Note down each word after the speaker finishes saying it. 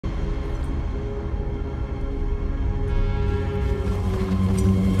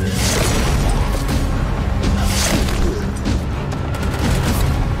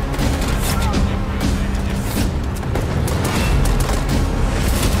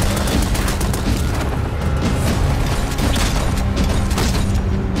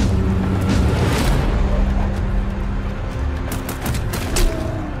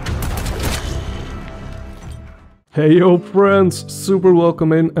Hey yo friends, super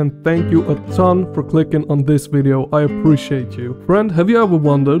welcome in and thank you a ton for clicking on this video, I appreciate you. Friend, have you ever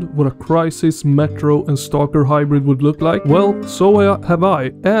wondered what a Crysis, Metro and Stalker hybrid would look like? Well, so have I,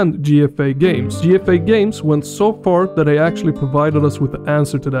 and GFA Games. GFA Games went so far that they actually provided us with the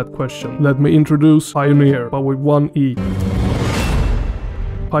answer to that question. Let me introduce Pioneer, but with one E.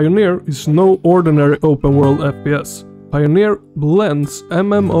 Pioneer is no ordinary open world FPS. Pioneer blends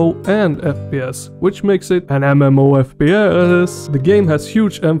MMO and FPS, which makes it an MMO FPS. The game has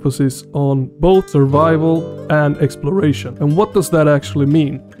huge emphasis on both survival and exploration. And what does that actually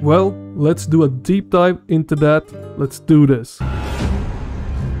mean? Well, let's do a deep dive into that. Let's do this.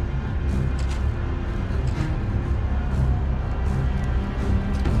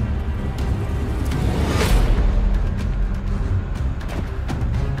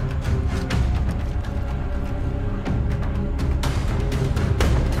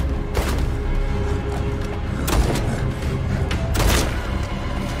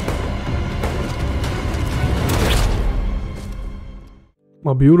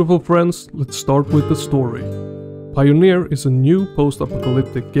 My beautiful friends, let's start with the story. Pioneer is a new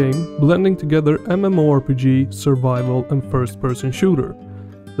post-apocalyptic game blending together MMORPG, survival and first-person shooter.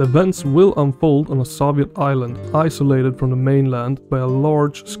 The events will unfold on a Soviet island isolated from the mainland by a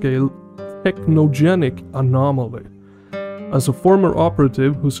large-scale technogenic anomaly. As a former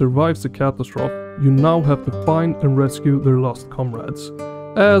operative who survives the catastrophe, you now have to find and rescue their lost comrades,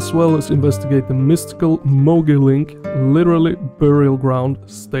 as well as investigate the mystical Mogilink, literally burial ground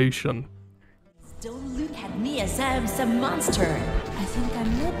station. Don't look at me as I'm some monster. I think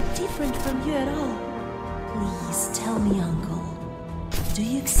I'm not different from you at all. Please tell me, Uncle, do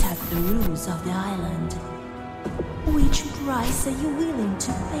you accept the rules of the island? Which price are you willing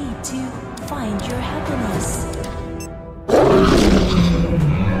to pay to find your happiness?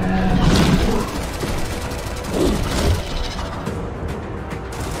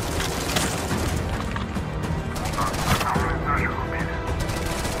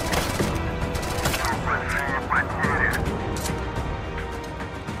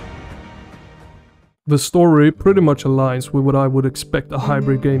 The story pretty much aligns with what I would expect a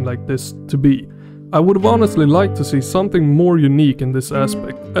hybrid game like this to be. I would have honestly liked to see something more unique in this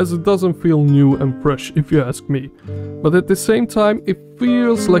aspect, as it doesn't feel new and fresh if you ask me. But at the same time, it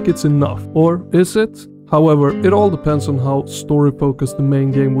feels like it's enough. Or is it? However, it all depends on how story-focused the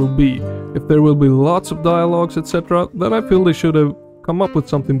main game will be. If there will be lots of dialogues, etc., then I feel they should have come up with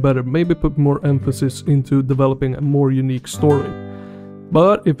something better, maybe put more emphasis into developing a more unique story.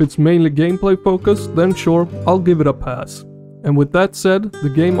 But if it's mainly gameplay focused, then sure, I'll give it a pass. And with that said, the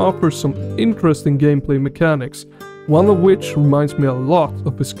game offers some interesting gameplay mechanics, one of which reminds me a lot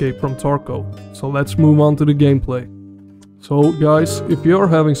of Escape from Tarkov. So let's move on to the gameplay. So guys, if you're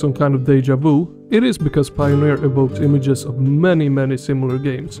having some kind of deja vu, it is because Pioneer evokes images of many similar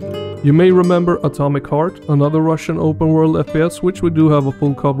games. You may remember Atomic Heart, another Russian open world FPS, which we do have a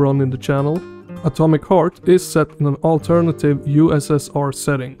full cover on in the channel. Atomic Heart is set in an alternative USSR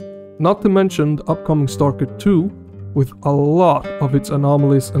setting, not to mention the upcoming STALKER 2 with a lot of its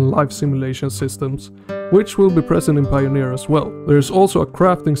anomalies and life simulation systems, which will be present in Pioneer as well. There is also a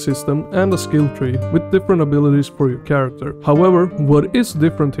crafting system and a skill tree with different abilities for your character. However, what is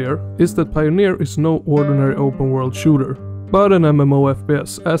different here is that Pioneer is no ordinary open world shooter, but an MMO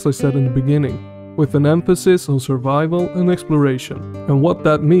FPS, as I said in the beginning, with an emphasis on survival and exploration. And what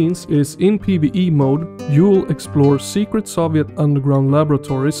that means is in PvE mode, you'll explore secret Soviet underground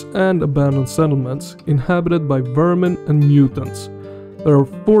laboratories and abandoned settlements inhabited by vermin and mutants. There are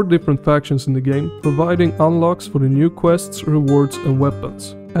 4 different factions in the game, providing unlocks for the new quests, rewards and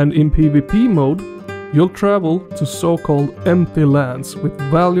weapons. And in PvP mode, you'll travel to so-called empty lands with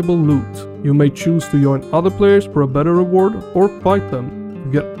valuable loot. You may choose to join other players for a better reward or fight them.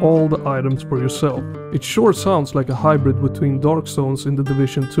 Get all the items for yourself. It sure sounds like a hybrid between Dark Zones in the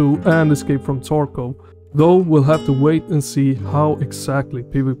Division 2 and Escape from Tarkov, though we'll have to wait and see how exactly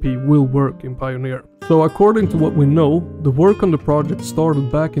PvP will work in Pioneer. So according to what we know, the work on the project started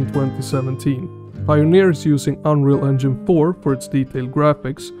back in 2017. Pioneer is using Unreal Engine 4 for its detailed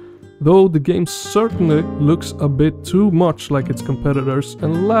graphics, though the game certainly looks a bit too much like its competitors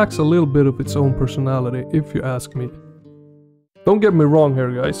and lacks a little bit of its own personality if you ask me. Don't get me wrong here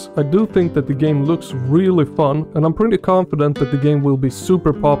guys, I do think that the game looks really fun and I'm pretty confident that the game will be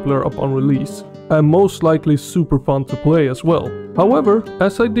super popular upon release and most likely super fun to play as well. However,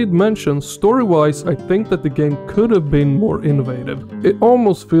 as I did mention, story-wise I think that the game could have been more innovative. It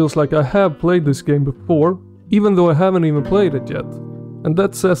almost feels like I have played this game before, even though I haven't even played it yet. and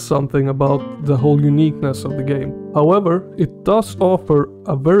that says something about the whole uniqueness of the game. However, it does offer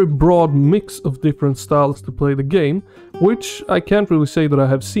a very broad mix of different styles to play the game, which I can't really say that I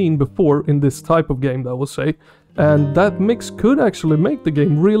have seen before in this type of game, I will say, and that mix could actually make the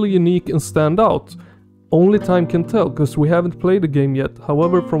game really unique and stand out. Only time can tell, because we haven't played the game yet.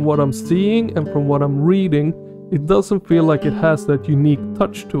 However, from what I'm seeing and from what I'm reading, it doesn't feel like it has that unique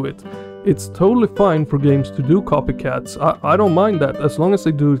touch to it. It's totally fine for games to do copycats. I don't mind that, as long as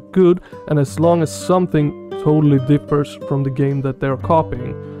they do it good and as long as something totally differs from the game that they're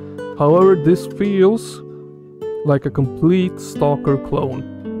copying. However, this feels like a complete Stalker clone.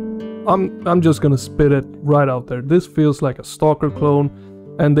 I'm just gonna spit it right out there. This feels like a Stalker clone,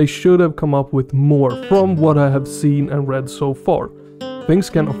 and they should have come up with more from what I have seen and read so far. Things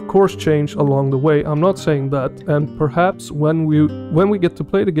can of course change along the way, I'm not saying that, and perhaps when we get to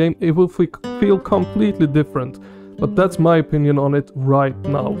play the game it will feel completely different, but that's my opinion on it right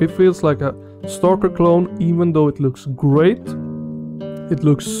now. It feels like a Stalker clone, even though it looks great, it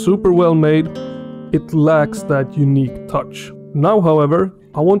looks super well made, it lacks that unique touch. Now, however,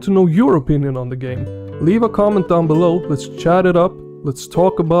 I want to know your opinion on the game. Leave a comment down below, let's chat it up. Let's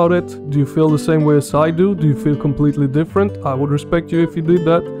talk about it. Do you feel the same way as I do? Do you feel completely different? I would respect you if you did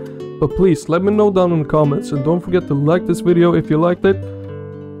that. But please, let me know down in the comments. And don't forget to like this video if you liked it.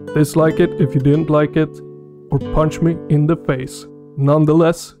 Dislike it if you didn't like it. Or punch me in the face.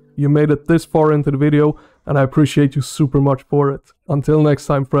 Nonetheless, you made it this far into the video. And I appreciate you super much for it. Until next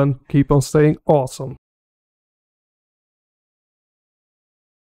time, friend, keep on staying awesome.